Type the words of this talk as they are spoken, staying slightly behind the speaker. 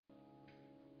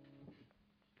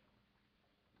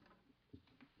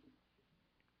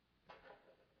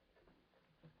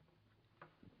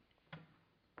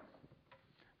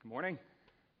Morning.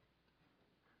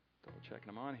 Double checking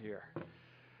I'm on here.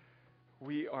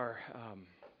 We are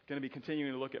going to be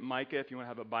continuing to look at Micah. If you want to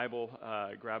have a Bible,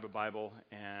 grab a Bible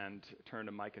and turn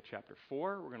to Micah chapter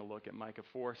 4. We're going to look at Micah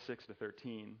 4, 6 to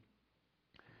 13.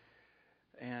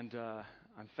 And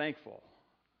I'm thankful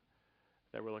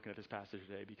that we're looking at this passage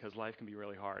today because life can be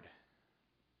really hard.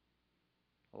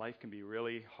 Life can be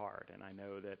really hard, and I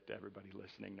know that everybody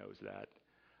listening knows that.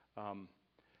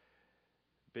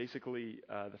 Basically,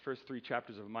 the first three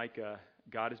chapters of Micah,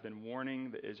 God has been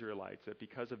warning the Israelites that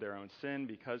because of their own sin,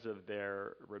 because of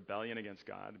their rebellion against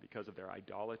God, because of their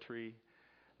idolatry,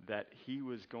 that he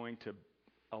was going to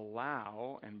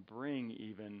allow and bring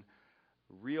even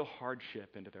real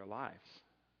hardship into their lives.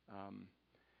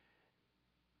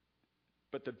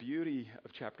 But the beauty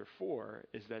of chapter 4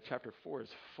 is that chapter 4 is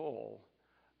full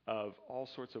of all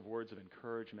sorts of words of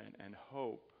encouragement and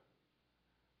hope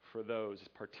for those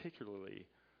particularly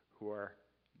who are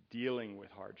dealing with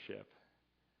hardship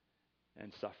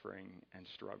and suffering and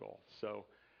struggle. So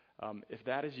if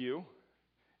that is you,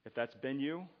 if that's been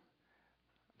you,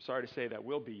 I'm sorry to say that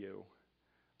will be you.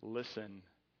 Listen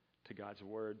to God's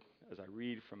word as I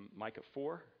read from Micah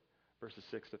 4, verses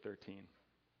 6 to 13.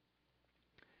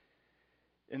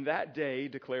 In that day,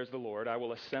 declares the Lord, I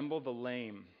will assemble the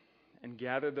lame and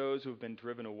gather those who have been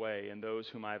driven away and those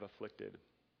whom I have afflicted.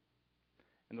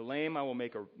 And the lame I will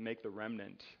make the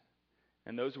remnant,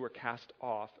 and those who are cast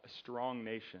off a strong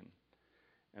nation.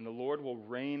 And the Lord will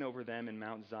reign over them in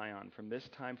Mount Zion from this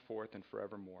time forth and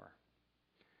forevermore.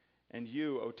 And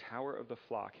you, O tower of the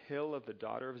flock, hill of the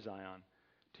daughter of Zion,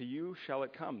 to you shall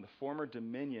it come, the former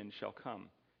dominion shall come,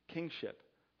 kingship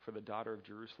for the daughter of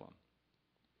Jerusalem.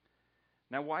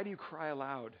 Now why do you cry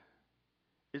aloud?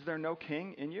 Is there no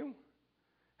king in you?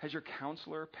 Has your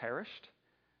counselor perished?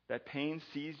 That pain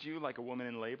seized you like a woman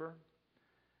in labor?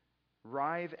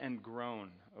 Writhe and groan,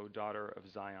 O daughter of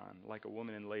Zion, like a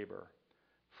woman in labor.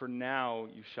 For now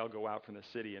you shall go out from the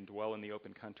city and dwell in the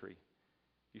open country.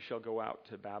 You shall go out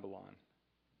to Babylon.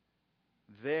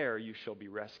 There you shall be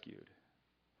rescued.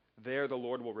 There the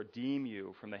Lord will redeem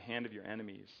you from the hand of your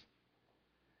enemies.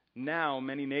 Now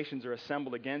many nations are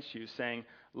assembled against you, saying,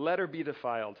 let her be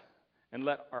defiled, and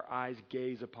let our eyes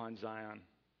gaze upon Zion.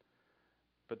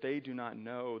 But they do not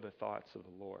know the thoughts of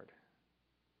the Lord.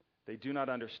 They do not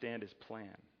understand his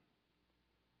plan,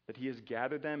 that he has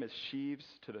gathered them as sheaves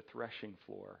to the threshing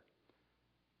floor.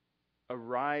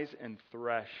 Arise and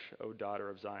thresh, O daughter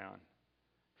of Zion,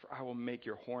 for I will make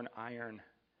your horn iron,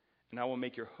 and I will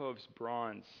make your hooves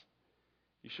bronze.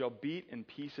 You shall beat in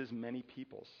pieces many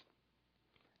peoples,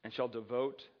 and shall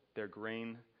devote their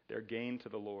gain to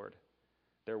the Lord,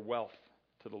 their wealth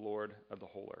to the Lord of the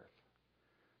whole earth.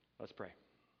 Let's pray.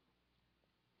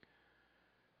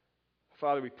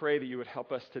 Father, we pray that you would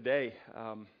help us today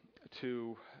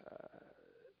to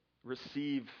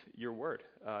receive your word,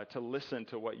 to listen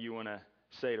to what you want to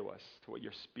say to us, to what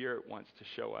your Spirit wants to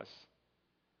show us.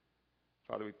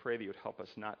 Father, we pray that you would help us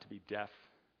not to be deaf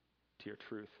to your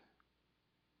truth,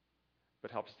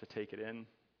 but help us to take it in.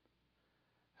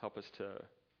 Help us to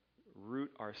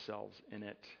root ourselves in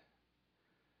it.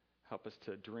 Help us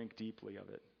to drink deeply of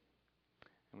it.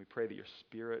 And we pray that your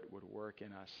Spirit would work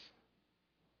in us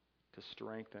to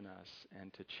strengthen us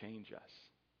and to change us.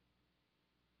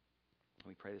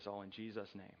 We pray this all in Jesus'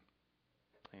 name.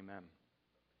 Amen.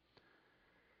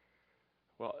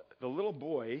 Well, the little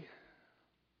boy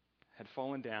had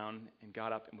fallen down and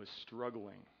got up and was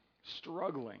struggling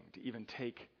to even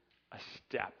take a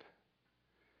step.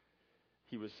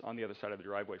 He was on the other side of the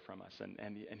driveway from us,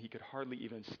 and he could hardly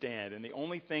even stand. And the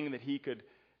only thing that he could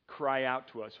cry out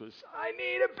to us was, I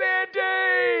need a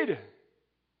Band-Aid!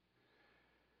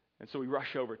 And so we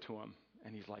rush over to him,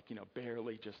 and he's like,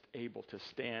 barely just able to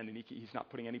stand, and he's not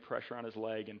putting any pressure on his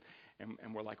leg, and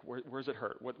we're like, where's it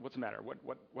hurt? What's the matter?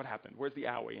 What happened? Where's the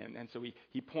owie? And so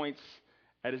he points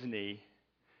at his knee,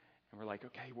 and we're like,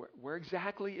 okay, where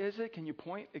exactly is it? Can you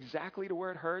point exactly to where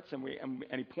it hurts? And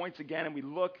he points again, and we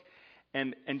look,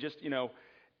 and just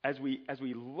as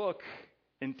we look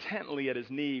intently at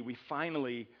his knee, we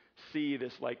finally see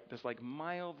this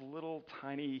mild little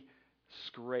tiny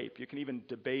scrape. You can even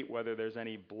debate whether there's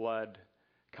any blood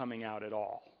coming out at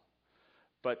all.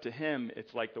 But to him,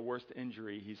 it's like the worst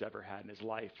injury he's ever had in his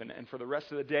life. And for the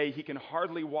rest of the day, he can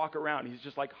hardly walk around. He's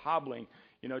just like hobbling,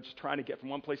 just trying to get from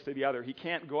one place to the other. He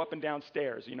can't go up and down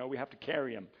stairs. We have to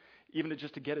carry him. Even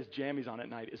just to get his jammies on at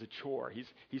night is a chore.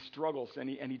 He struggles, and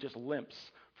he just limps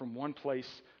from one place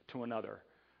to another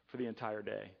for the entire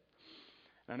day.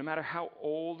 Now, no matter how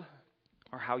old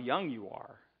or how young you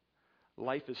are,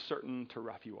 life is certain to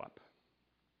rough you up.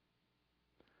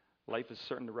 Life is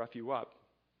certain to rough you up.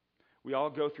 We all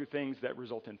go through things that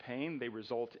result in pain. They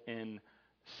result in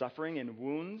suffering, in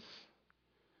wounds,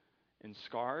 in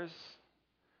scars.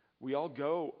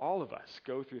 All of us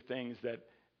go through things that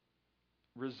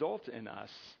result in us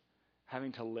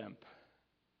having to limp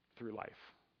through life.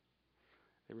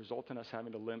 They result in us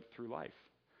having to limp through life.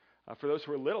 For those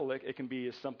who are little, it can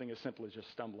be something as simple as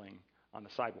just stumbling on the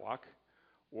sidewalk,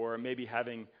 or maybe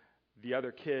having the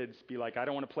other kids be like, I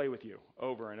don't want to play with you,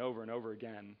 over and over and over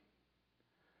again.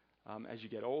 As you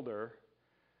get older,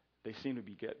 they seem to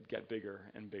get bigger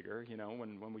and bigger.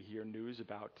 When we hear news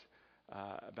about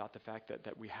the fact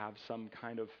that we have some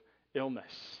kind of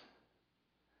illness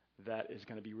that is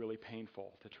going to be really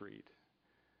painful to treat,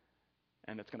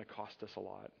 and it's going to cost us a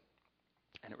lot,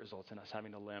 and it results in us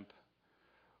having to limp.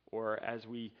 Or as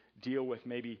we deal with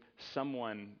maybe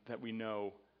someone that we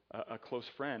know, a close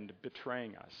friend,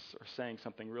 betraying us or saying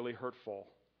something really hurtful,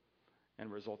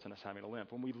 and results in us having to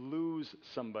limp. When we lose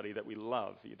somebody that we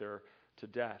love, either to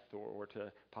death or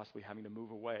to possibly having to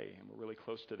move away, and we're really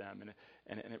close to them,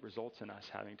 and it results in us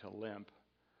having to limp.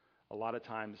 A lot of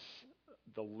times,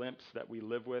 the limps that we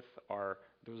live with are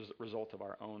the result of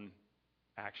our own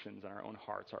actions and our own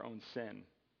hearts, our own sin,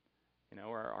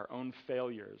 our own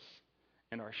failures,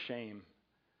 and our shame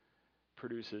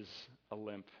produces a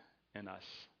limp in us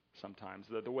sometimes.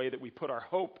 The way that we put our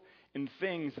hope in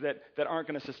things that aren't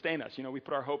going to sustain us. We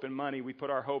put our hope in money, we put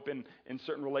our hope in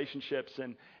certain relationships,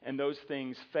 and those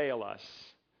things fail us,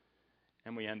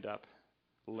 and we end up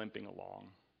limping along.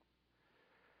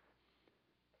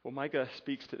 Well, Micah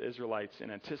speaks to the Israelites in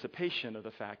anticipation of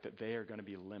the fact that they are going to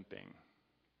be limping.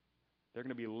 They're going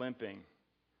to be limping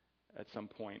at some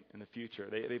point in the future.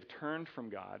 They've turned from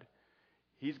God.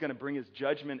 He's going to bring his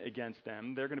judgment against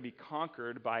them. They're going to be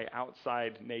conquered by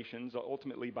outside nations,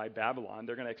 ultimately by Babylon.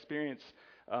 They're going to experience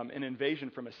an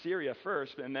invasion from Assyria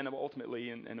first, and then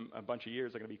ultimately, in a bunch of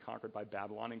years, they're going to be conquered by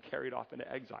Babylon and carried off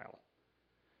into exile.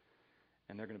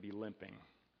 And they're going to be limping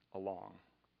along.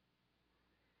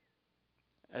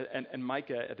 And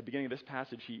Micah, at the beginning of this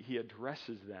passage, he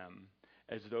addresses them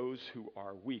as those who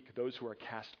are weak, those who are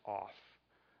cast off,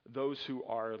 those who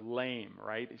are lame,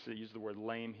 right? He used the word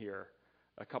lame here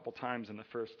a couple times in the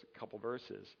first couple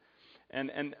verses.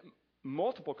 And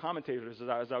multiple commentators,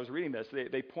 as I was reading this,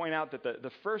 they point out that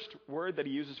the first word that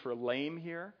he uses for lame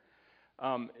here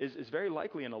is very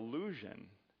likely an allusion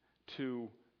to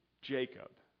Jacob.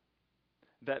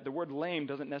 That the word lame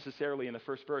doesn't necessarily in the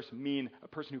first verse mean a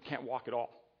person who can't walk at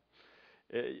all.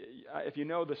 If you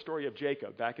know the story of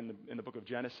Jacob back in the book of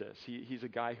Genesis, he's a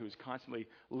guy who's constantly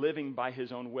living by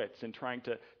his own wits and trying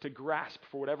to grasp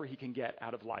for whatever he can get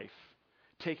out of life,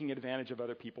 taking advantage of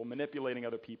other people, manipulating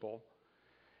other people.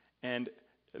 And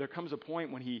there comes a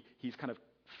point when he's kind of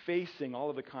facing all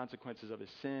of the consequences of his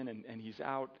sin, and he's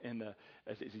out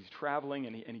as he's traveling,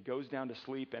 and he goes down to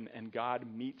sleep, and God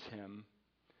meets him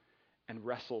and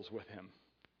wrestles with him.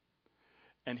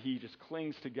 And he just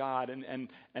clings to God, and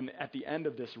at the end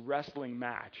of this wrestling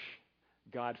match,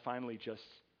 God finally just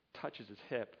touches his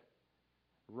hip,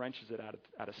 wrenches it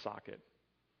out of socket.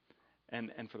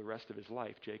 And for the rest of his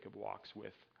life, Jacob walks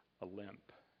with a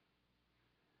limp.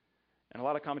 And a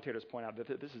lot of commentators point out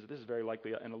that this is very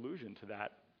likely an allusion to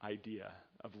that idea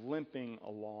of limping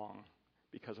along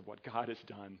because of what God has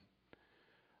done.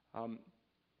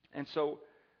 And so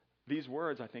these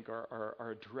words, I think, are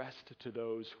addressed to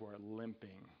those who are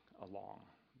limping along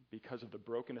because of the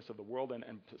brokenness of the world, and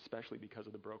especially because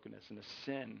of the brokenness and the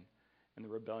sin and the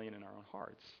rebellion in our own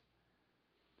hearts.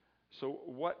 So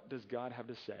what does God have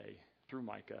to say through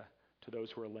Micah to those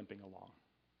who are limping along,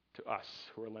 to us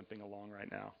who are limping along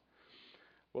right now?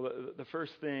 Well, the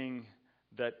first thing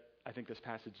that I think this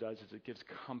passage does is it gives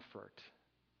comfort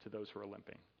to those who are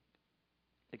limping.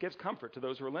 It gives comfort to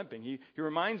those who are limping. He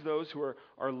reminds those who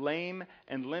are lame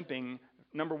and limping,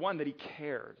 number one, that he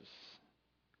cares.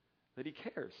 That he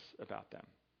cares about them.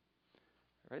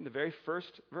 Right? In the very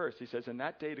first verse, he says, "In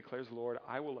that day, declares the Lord,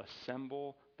 I will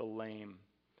assemble the lame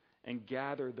and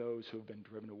gather those who have been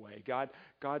driven away."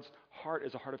 God's heart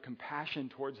is a heart of compassion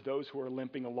towards those who are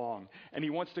limping along. And he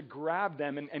wants to grab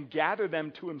them and gather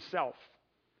them to himself,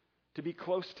 to be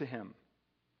close to him.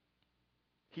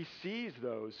 He sees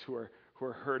those who are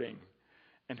hurting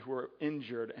and who are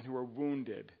injured and who are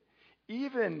wounded,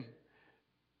 even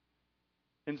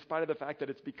in spite of the fact that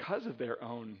it's because of their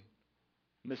own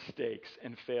mistakes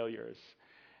and failures.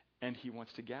 And he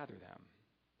wants to gather them.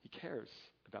 He cares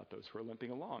about those who are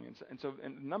limping along.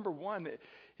 And number one,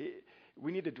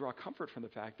 we need to draw comfort from the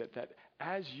fact that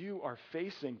as you are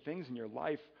facing things in your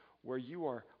life where you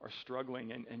are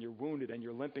struggling and you're wounded and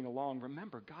you're limping along,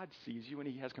 remember, God sees you and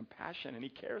he has compassion and he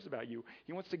cares about you.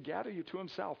 He wants to gather you to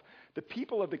himself. The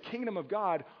people of the kingdom of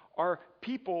God are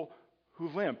people who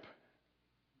limp.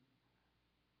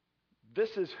 This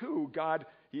is who God,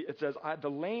 it says, the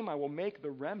lame I will make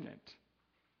the remnant.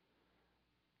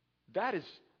 That is,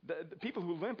 the people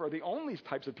who limp are the only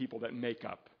types of people that make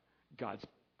up God's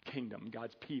kingdom,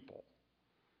 God's people.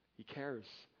 He cares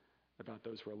about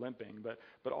those who are limping,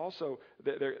 but also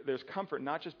there's comfort,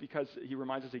 not just because he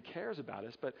reminds us he cares about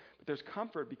us, but there's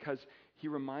comfort because he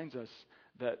reminds us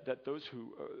that those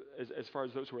who, as far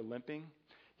as those who are limping,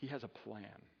 he has a plan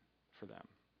for them.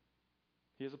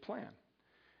 He has a plan.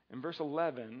 In verse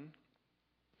 11,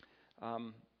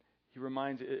 he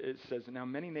reminds, it says, now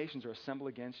many nations are assembled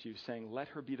against you, saying, let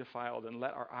her be defiled, and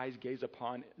let our eyes gaze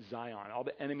upon Zion. All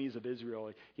the enemies of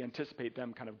Israel, you anticipate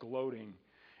them kind of gloating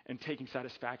and taking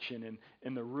satisfaction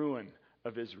in the ruin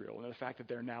of Israel and the fact that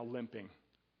they're now limping.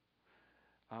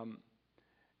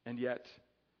 And yet,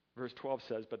 verse 12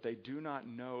 says, but they do not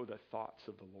know the thoughts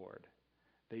of the Lord.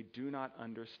 They do not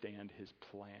understand his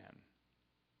plan.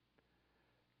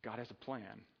 God has a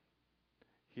plan.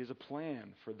 He has a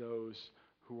plan for those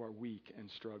who are weak and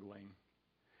struggling.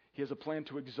 He has a plan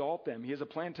to exalt them. He has a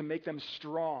plan to make them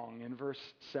strong in verse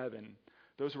 7.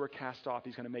 Those who are cast off,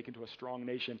 he's going to make into a strong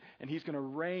nation, and he's going to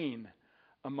reign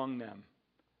among them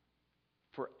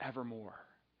forevermore.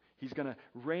 He's going to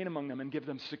reign among them and give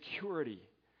them security.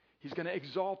 He's going to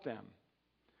exalt them.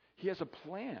 He has a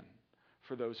plan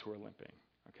for those who are limping,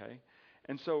 okay?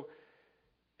 And so,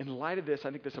 in light of this,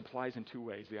 I think this applies in two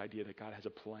ways, the idea that God has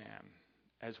a plan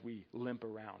as we limp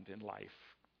around in life.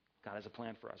 God has a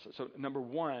plan for us. So number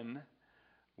one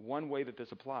way that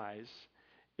this applies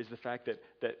is the fact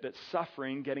that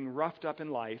suffering, getting roughed up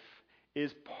in life,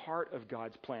 is part of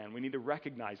God's plan. We need to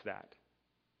recognize that.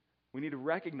 We need to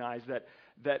recognize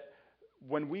that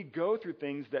when we go through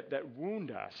things that wound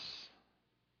us,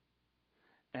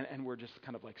 and we're just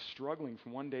kind of like struggling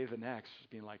from one day to the next,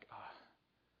 just being like,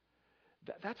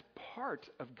 that's part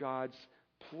of God's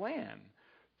plan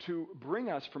to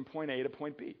bring us from point A to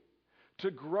point B,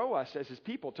 to grow us as his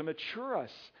people, to mature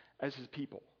us as his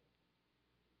people.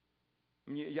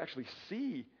 I mean, you actually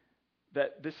see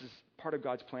that this is part of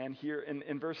God's plan here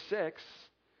in verse 6.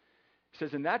 It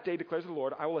says, in that day declares the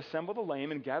Lord, I will assemble the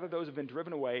lame and gather those who have been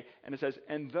driven away. And it says,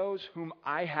 and those whom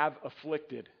I have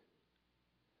afflicted.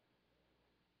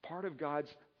 Part of God's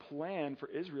plan for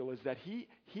Israel is that he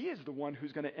is the one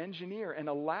who's going to engineer and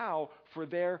allow for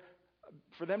them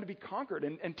to be conquered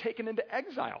and taken into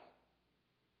exile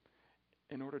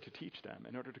in order to teach them,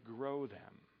 in order to grow them,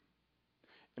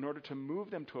 in order to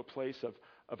move them to a place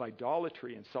of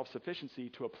idolatry and self-sufficiency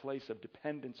to a place of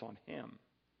dependence on him.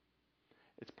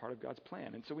 It's part of God's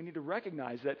plan. And so we need to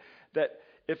recognize that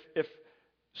if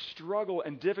struggle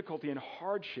and difficulty and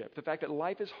hardship, the fact that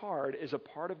life is hard, is a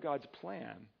part of God's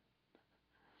plan,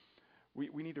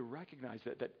 we need to recognize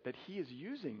that he is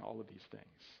using all of these things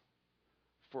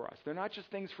for us. They're not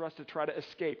just things for us to try to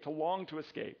escape, to long to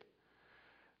escape.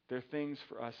 They're things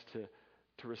for us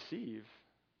to receive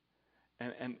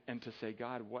and to say,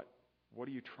 God, what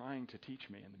are you trying to teach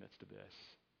me in the midst of this?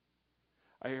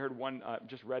 I heard one,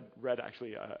 just read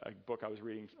actually a book I was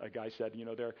reading. A guy said,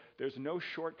 there's no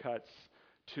shortcuts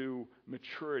to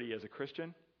maturity as a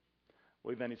Christian.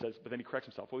 Well, then he says, but then he corrects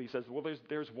himself. Well, he says,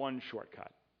 there's one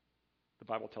shortcut. The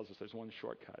Bible tells us there's one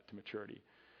shortcut to maturity.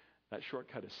 That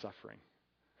shortcut is suffering.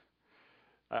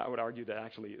 I would argue that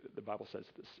actually the Bible says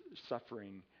this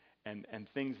suffering and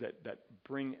things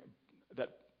that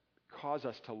cause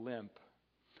us to limp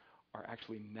are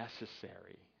actually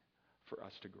necessary for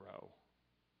us to grow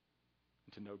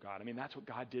and to know God. I mean, that's what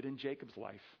God did in Jacob's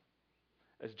life.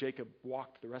 As Jacob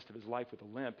walked the rest of his life with a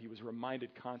limp, he was reminded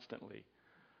constantly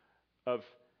of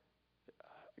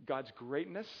God's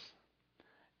greatness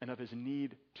and of his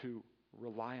need to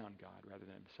rely on God rather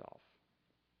than himself.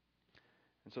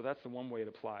 And so that's the one way it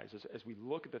applies. As we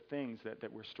look at the things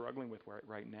that we're struggling with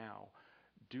right now,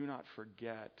 do not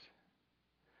forget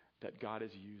that God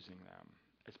is using them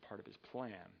as part of his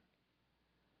plan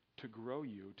to grow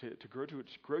you, to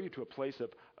grow you to a place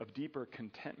of deeper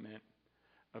contentment,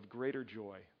 of greater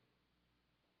joy,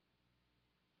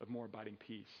 of more abiding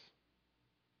peace.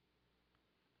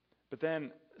 But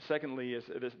then, secondly,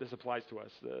 this applies to us.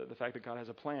 The fact that God has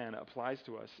a plan applies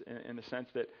to us in the sense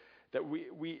that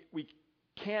we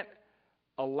can't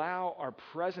allow our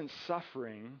present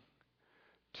suffering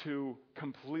to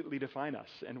completely define us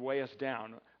and weigh us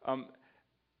down.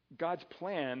 God's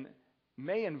plan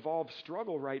may involve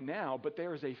struggle right now, but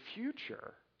there is a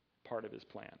future part of his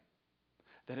plan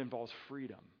that involves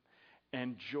freedom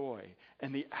and joy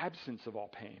and the absence of all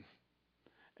pain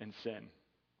and sin.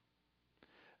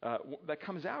 That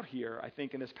comes out here, I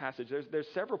think, in this passage. There's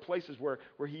several places where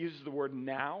he uses the word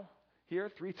now here.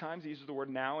 3 times he uses the word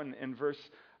now. In verse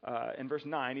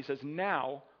 9, he says,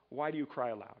 now, why do you cry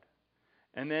aloud?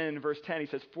 And then in verse 10, he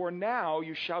says, for now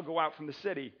you shall go out from the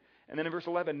city. And then in verse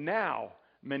 11, now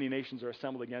many nations are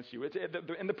assembled against you.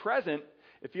 In the present,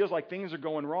 it feels like things are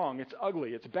going wrong. It's ugly.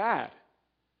 It's bad.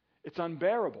 It's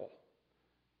unbearable.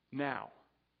 Now.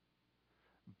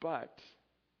 But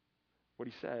what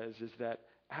he says is that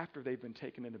after they've been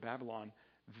taken into Babylon,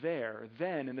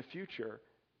 then in the future,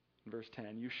 in verse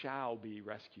 10, you shall be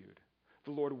rescued.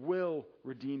 The Lord will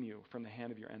redeem you from the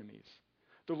hand of your enemies.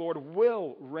 The Lord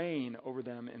will reign over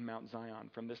them in Mount Zion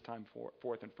from this time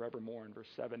forth and forevermore. In verse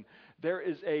 7, there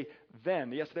is a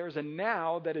then. Yes, there is a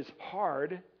now that is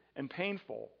hard and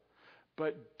painful,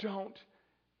 but don't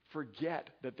forget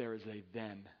that there is a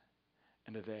then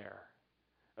and a there,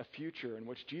 a future in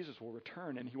which Jesus will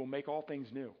return and he will make all things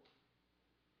new.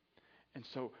 And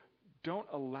so don't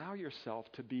allow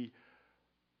yourself to be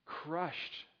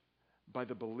crushed by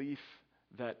the belief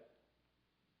that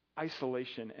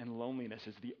isolation and loneliness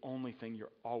is the only thing you're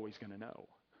always going to know.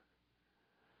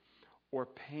 Or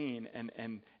pain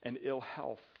and ill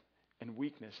health and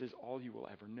weakness is all you will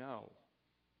ever know.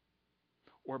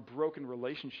 Or broken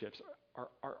relationships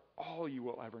are all you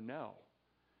will ever know.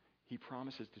 He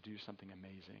promises to do something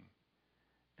amazing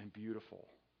and beautiful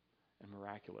and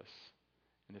miraculous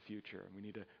in the future. And we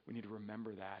need to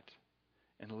remember that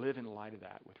and live in light of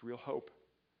that with real hope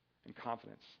and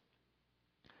confidence.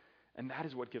 And that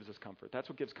is what gives us comfort. That's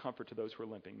what gives comfort to those who are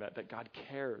limping, that God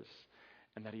cares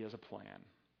and that he has a plan.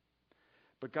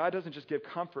 But God doesn't just give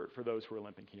comfort for those who are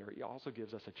limping here. He also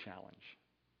gives us a challenge.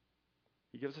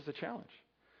 He gives us a challenge.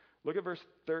 Look at verse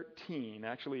 13.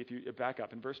 Actually, if you back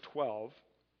up, in verse 12,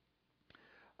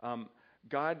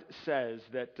 God says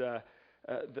that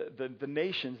the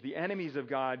nations, the enemies of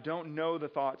God, don't know the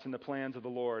thoughts and the plans of the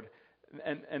Lord.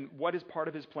 And what is part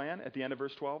of his plan at the end of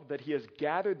verse 12? That he has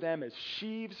gathered them as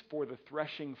sheaves for the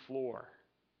threshing floor.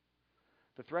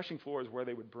 The threshing floor is where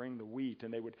they would bring the wheat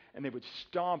and they would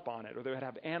stomp on it, or they would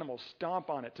have animals stomp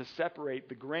on it to separate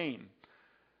the grain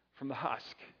from the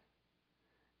husk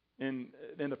in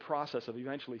the process of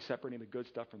eventually separating the good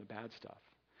stuff from the bad stuff.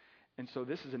 And so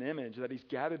this is an image that he's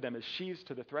gathered them as sheaves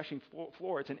to the threshing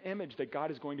floor. It's an image that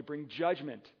God is going to bring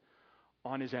judgment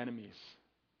on his enemies.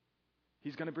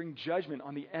 He's going to bring judgment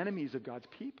on the enemies of God's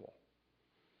people.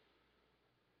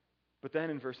 But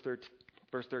then in verse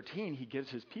 13, he gives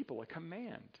his people a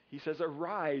command. He says,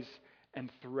 arise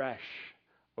and thresh,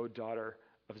 O daughter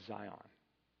of Zion.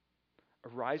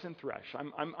 Arise and thresh.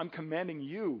 I'm commanding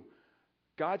you,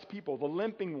 God's people, the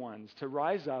limping ones, to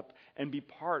rise up and be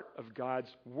part of God's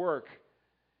work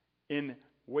in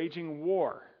waging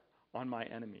war on my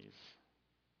enemies.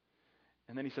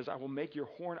 And then he says, I will make your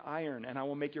horn iron and I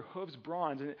will make your hooves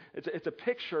bronze. And it's a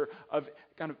picture of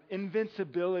kind of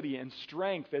invincibility and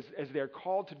strength as they're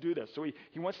called to do this. So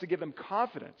he wants to give them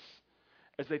confidence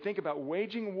as they think about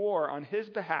waging war on his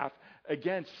behalf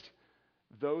against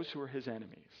those who are his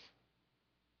enemies.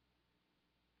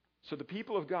 So the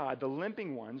people of God, the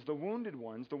limping ones, the wounded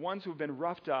ones, the ones who have been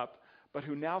roughed up, but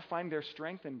who now find their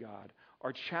strength in God,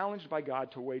 are challenged by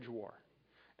God to wage war.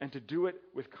 And to do it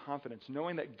with confidence,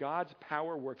 knowing that God's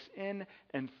power works in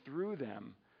and through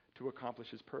them to accomplish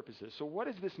his purposes. So what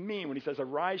does this mean when he says,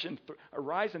 arise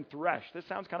and thresh? This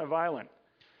sounds kind of violent.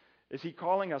 Is he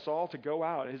calling us all to go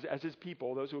out as his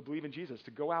people, those who believe in Jesus,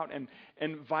 to go out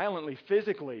and violently,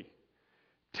 physically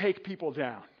take people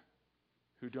down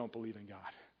who don't believe in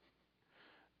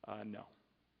God? No.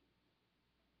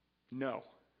 No.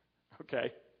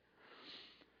 Okay.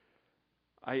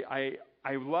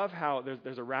 I love how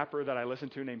there's a rapper that I listen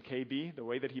to named KB, the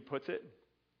way that he puts it.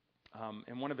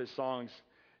 In one of his songs,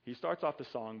 he starts off the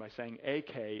song by saying,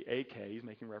 AK, he's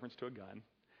making reference to a gun.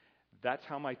 That's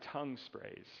how my tongue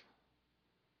sprays.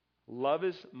 Love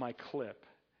is my clip,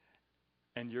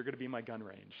 and you're going to be my gun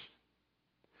range.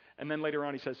 And then later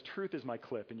on he says, truth is my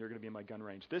clip, and you're going to be in my gun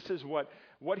range. This is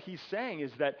what he's saying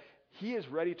is that he is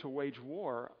ready to wage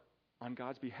war on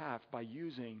God's behalf by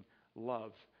using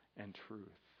love and truth.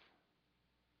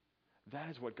 That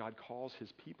is what God calls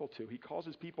his people to. He calls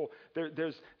his people,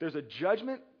 there's a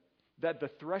judgment that the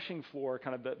threshing floor,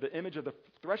 kind of the image of the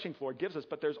threshing floor gives us,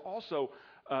 but there's also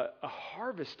a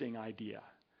harvesting idea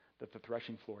that the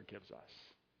threshing floor gives us.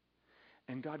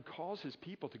 And God calls his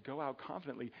people to go out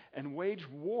confidently and wage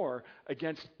war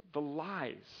against the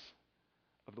lies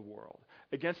of the world,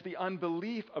 against the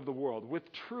unbelief of the world with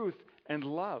truth and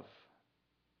love.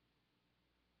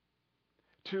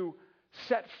 To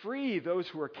set free those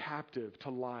who are captive to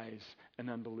lies and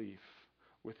unbelief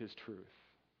with his truth.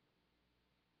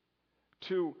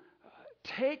 To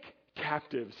take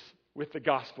captives with the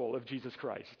gospel of Jesus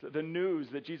Christ, the news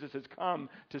that Jesus has come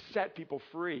to set people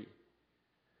free.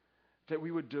 That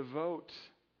we would devote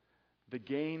the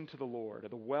gain to the Lord, or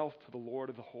the wealth to the Lord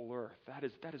of the whole earth. That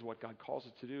is what God calls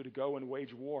us to do, to go and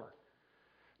wage war.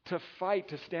 To fight,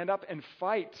 to stand up and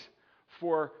fight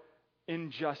for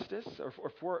injustice,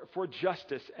 or for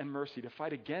justice and mercy, to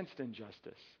fight against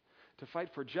injustice, to fight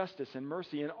for justice and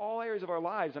mercy in all areas of our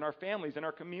lives, in our families, in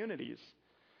our communities,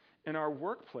 in our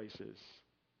workplaces,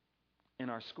 in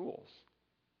our schools.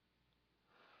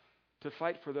 To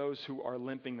fight for those who are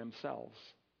limping themselves,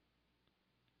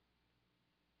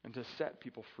 and to set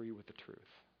people free with the truth.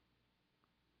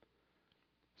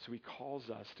 So he calls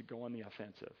us to go on the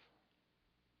offensive.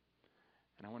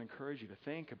 And I want to encourage you to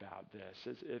think about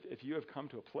this. If you have come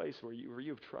to a place where you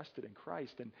have trusted in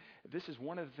Christ, and this is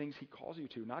one of the things he calls you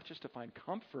to, not just to find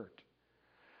comfort,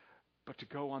 but to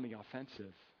go on the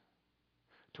offensive,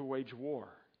 to wage war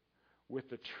with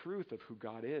the truth of who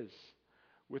God is,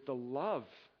 with the love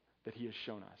that he has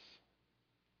shown us,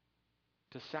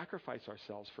 to sacrifice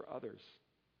ourselves for others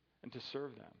and to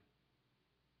serve them,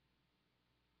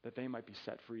 that they might be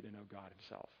set free to know God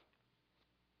himself.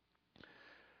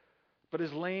 But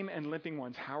as lame and limping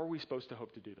ones, how are we supposed to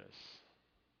hope to do this?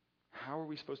 How are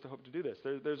we supposed to hope to do this?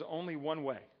 There's only one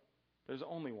way. There's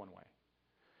only one way.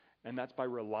 And that's by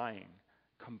relying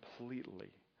completely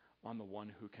on the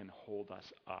one who can hold us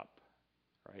up,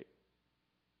 right?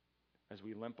 As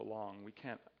we limp along, we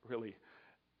can't really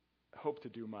hope to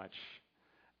do much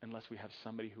unless we have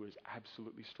somebody who is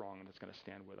absolutely strong and that's going to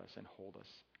stand with us and hold us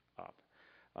up.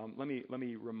 Let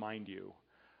me remind you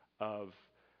of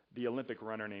the Olympic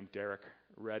runner named Derek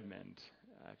Redmond.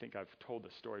 I think I've told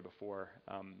this story before.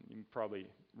 You can probably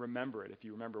remember it if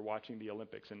you remember watching the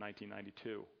Olympics in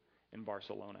 1992 in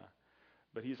Barcelona.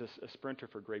 But he's a sprinter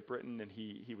for Great Britain, and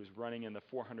he was running in the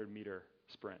 400-meter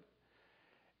sprint.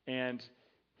 And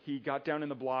he got down in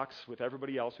the blocks with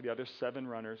everybody else, with the other 7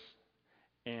 runners,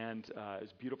 and it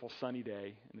was a beautiful sunny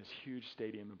day in this huge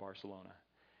stadium in Barcelona.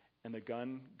 And the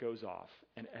gun goes off,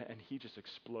 and he just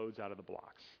explodes out of the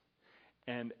blocks.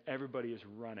 And everybody is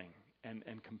running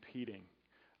and competing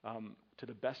to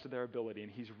the best of their ability.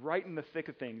 And he's right in the thick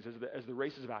of things as the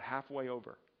race is about halfway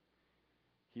over.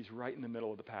 He's right in the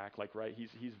middle of the pack,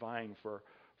 he's vying for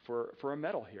a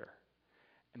medal here.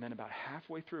 And then about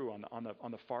halfway through on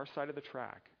the far side of the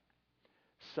track,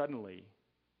 suddenly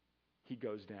he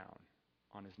goes down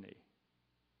on his knee.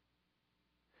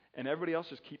 And everybody else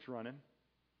just keeps running.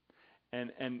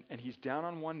 And he's down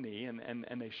on one knee,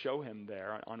 and they show him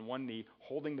there on one knee,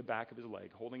 holding the back of his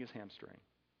leg, holding his hamstring.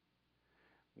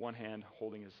 One hand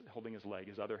holding his leg,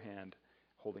 his other hand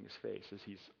holding his face as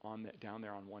he's down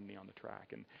there on one knee on the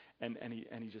track. And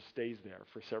he just stays there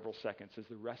for several seconds as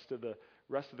the rest of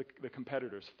the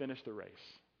competitors finish the race.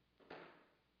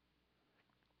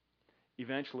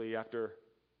 Eventually, after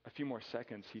a few more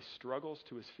seconds, he struggles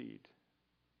to his feet,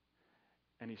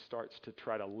 and he starts to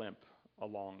try to limp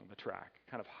along the track,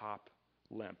 kind of hop,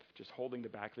 limp, just holding the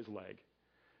back of his leg,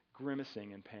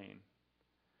 grimacing in pain,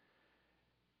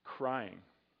 crying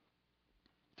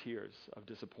tears of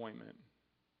disappointment.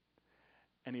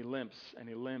 And he limps, and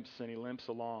he limps, and he limps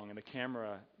along, and the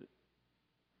camera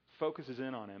focuses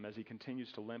in on him as he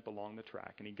continues to limp along the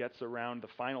track, and he gets around the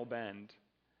final bend,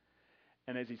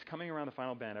 and as he's coming around the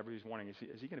final bend, everybody's wondering, is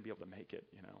he going to be able to make it,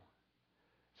 So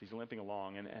he's limping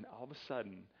along, and all of a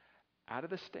sudden, out of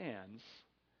the stands,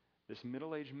 this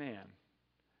middle-aged man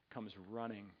comes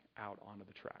running out onto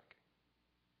the track.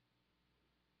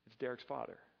 It's Derek's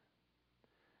father.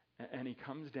 And he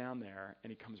comes down there,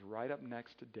 and he comes right up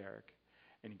next to Derek,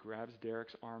 and he grabs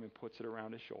Derek's arm and puts it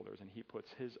around his shoulders, and he puts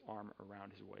his arm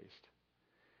around his waist.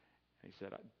 And he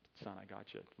said, "Son, I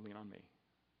got you. Lean on me."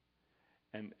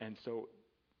 And so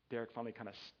Derek finally kind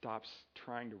of stops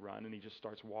trying to run, and he just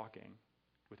starts walking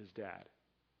with his dad.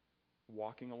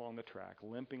 Walking along the track,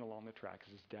 limping along the track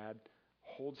as his dad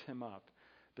holds him up.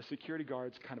 The security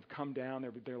guards kind of come down.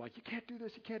 They're like, "You can't do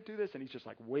this, you can't do this." And he's just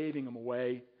like waving them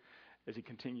away as he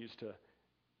continues to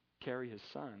carry his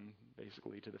son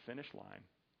basically to the finish line.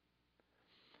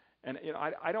 And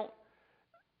I don't,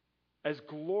 as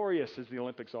glorious as the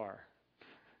Olympics are,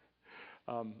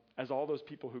 as all those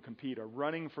people who compete are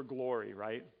running for glory,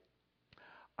 right?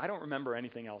 I don't remember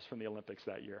anything else from the Olympics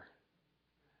that year.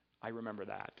 I remember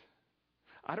that.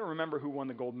 I don't remember who won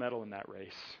the gold medal in that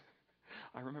race.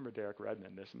 I remember Derek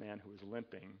Redmond, this man who was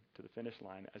limping to the finish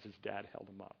line as his dad held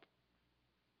him up.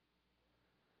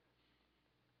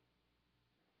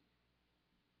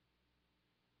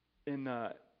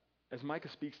 as Micah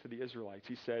speaks to the Israelites,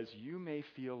 he says, you may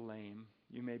feel lame,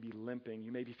 you may be limping,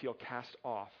 you may feel cast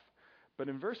off. But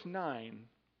in verse 9,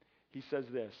 he says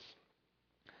this,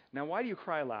 now why do you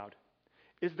cry aloud?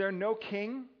 Is there no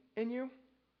king in you?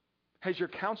 Has your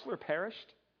counselor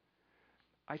perished?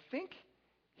 I think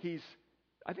these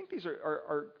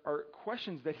are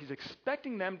questions that he's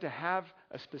expecting them to have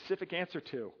a specific answer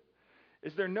to.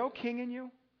 Is there no king in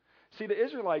you? See, the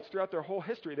Israelites, throughout their whole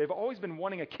history, they've always been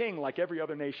wanting a king like every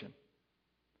other nation.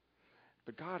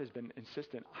 But God has been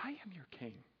insistent, I am your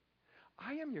king.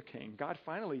 I am your king. God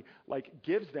finally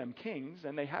gives them kings,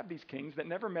 and they have these kings that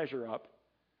never measure up.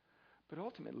 But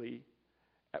ultimately,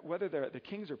 whether the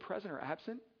kings are present or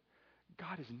absent,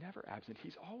 God is never absent.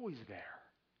 He's always there.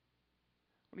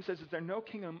 When he says, is there no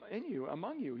king in you,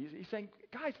 among you? He's saying,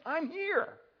 guys, I'm here.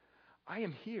 I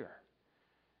am here.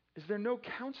 Is there no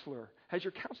counselor? Has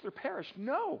your counselor perished?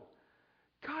 No.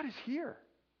 God is here.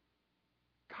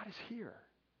 God is here.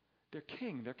 Their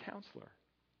king, their counselor.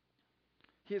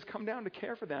 He has come down to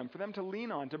care for them to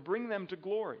lean on, to bring them to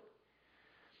glory.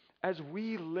 As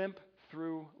we limp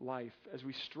through life, as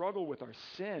we struggle with our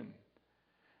sin,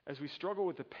 as we struggle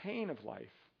with the pain of life,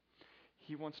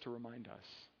 he wants to remind us.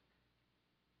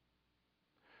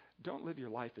 Don't live your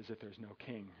life as if there's no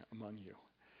king among you.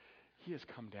 He has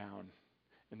come down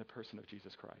in the person of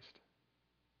Jesus Christ.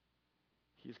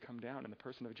 He has come down in the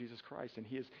person of Jesus Christ, and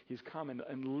he's come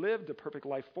and lived a perfect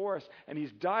life for us, and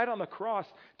he's died on the cross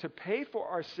to pay for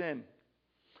our sin,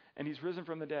 and he's risen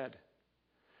from the dead.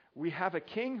 We have a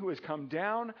king who has come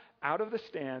down out of the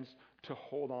stands to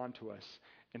hold on to us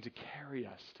and to carry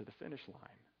us to the finish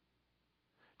line,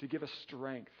 to give us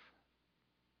strength.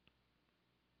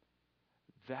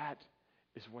 That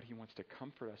is what he wants to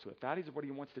comfort us with. That is what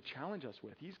he wants to challenge us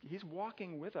with. He's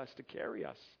walking with us to carry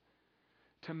us,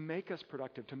 to make us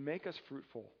productive, to make us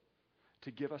fruitful,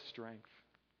 to give us strength.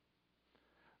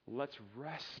 Let's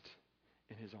rest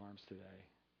in his arms today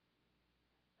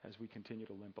as we continue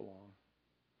to limp along,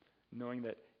 knowing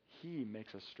that he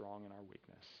makes us strong in our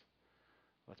weakness.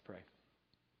 Let's pray.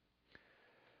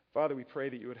 Father, we pray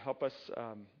that you would help us,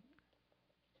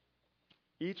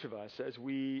 each of us, as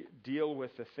we deal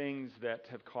with the things that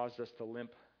have caused us to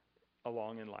limp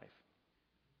along in life.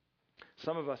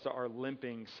 Some of us are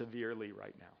limping severely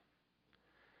right now.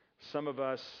 Some of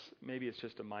us, maybe it's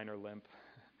just a minor limp.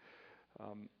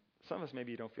 Some of us,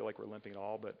 maybe you don't feel like we're limping at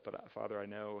all, but Father,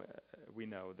 we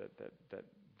know that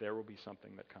there will be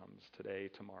something that comes today,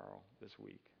 tomorrow, this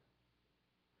week,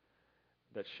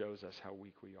 that shows us how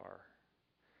weak we are.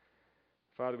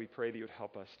 Father, we pray that you would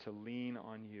help us to lean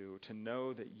on you, to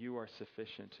know that you are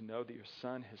sufficient, to know that your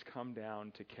Son has come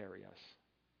down to carry us.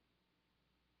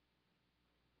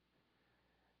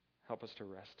 Help us to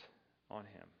rest on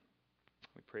him.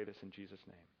 We pray this in Jesus'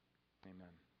 name. Amen.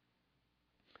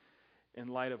 In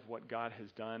light of what God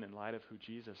has done, in light of who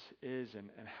Jesus is and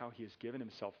how he has given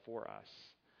himself for us,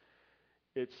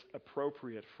 it's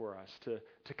appropriate for us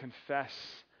to confess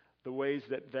the ways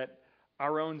that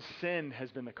our own sin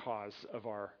has been the cause of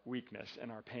our weakness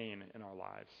and our pain in our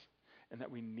lives, and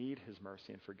that we need his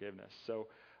mercy and forgiveness. So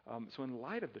in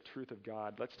light of the truth of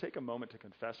God, let's take a moment to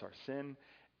confess our sin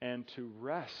and to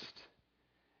rest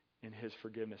in his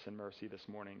forgiveness and mercy this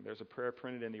morning. There's a prayer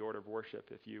printed in the order of worship.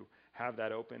 If you have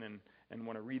that open and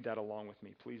want to read that along with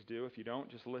me, please do. If you don't,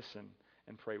 just listen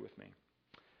and pray with me.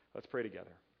 Let's pray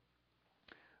together.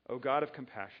 O God of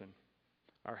compassion,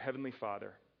 our heavenly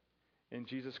Father, in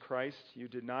Jesus Christ, you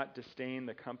did not disdain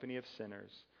the company of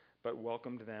sinners, but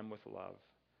welcomed them with love.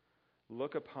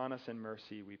 Look upon us in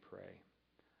mercy, we pray.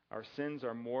 Our sins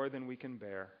are more than we can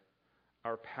bear.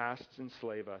 Our pasts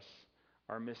enslave us.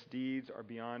 Our misdeeds are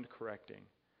beyond correcting.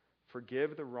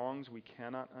 Forgive the wrongs we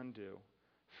cannot undo.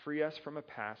 Free us from a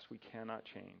past we cannot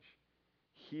change.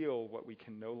 Heal what we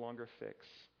can no longer fix.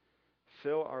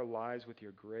 Fill our lives with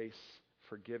your grace,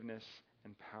 forgiveness,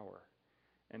 and power.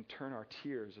 And turn our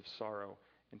tears of sorrow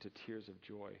into tears of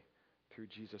joy through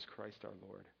Jesus Christ our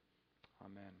Lord.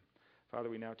 Amen. Father,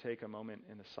 we now take a moment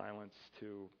in the silence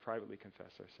to privately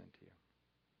confess our sin to you.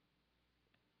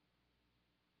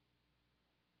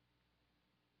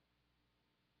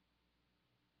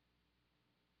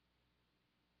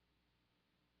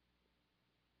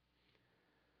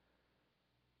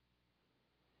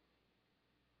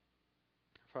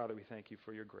 Father, we thank you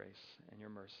for your grace and your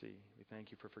mercy. We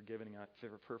thank you for forgiving us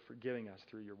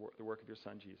through the work of your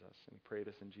Son, Jesus. And we pray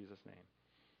this in Jesus' name.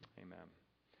 Amen.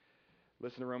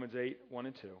 Listen to Romans 8, 1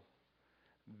 and 2.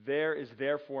 There is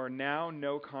therefore now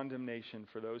no condemnation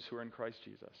for those who are in Christ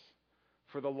Jesus.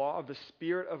 For the law of the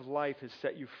Spirit of life has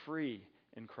set you free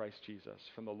in Christ Jesus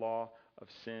from the law of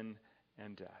sin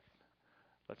and death.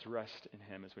 Let's rest in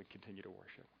him as we continue to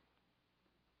worship.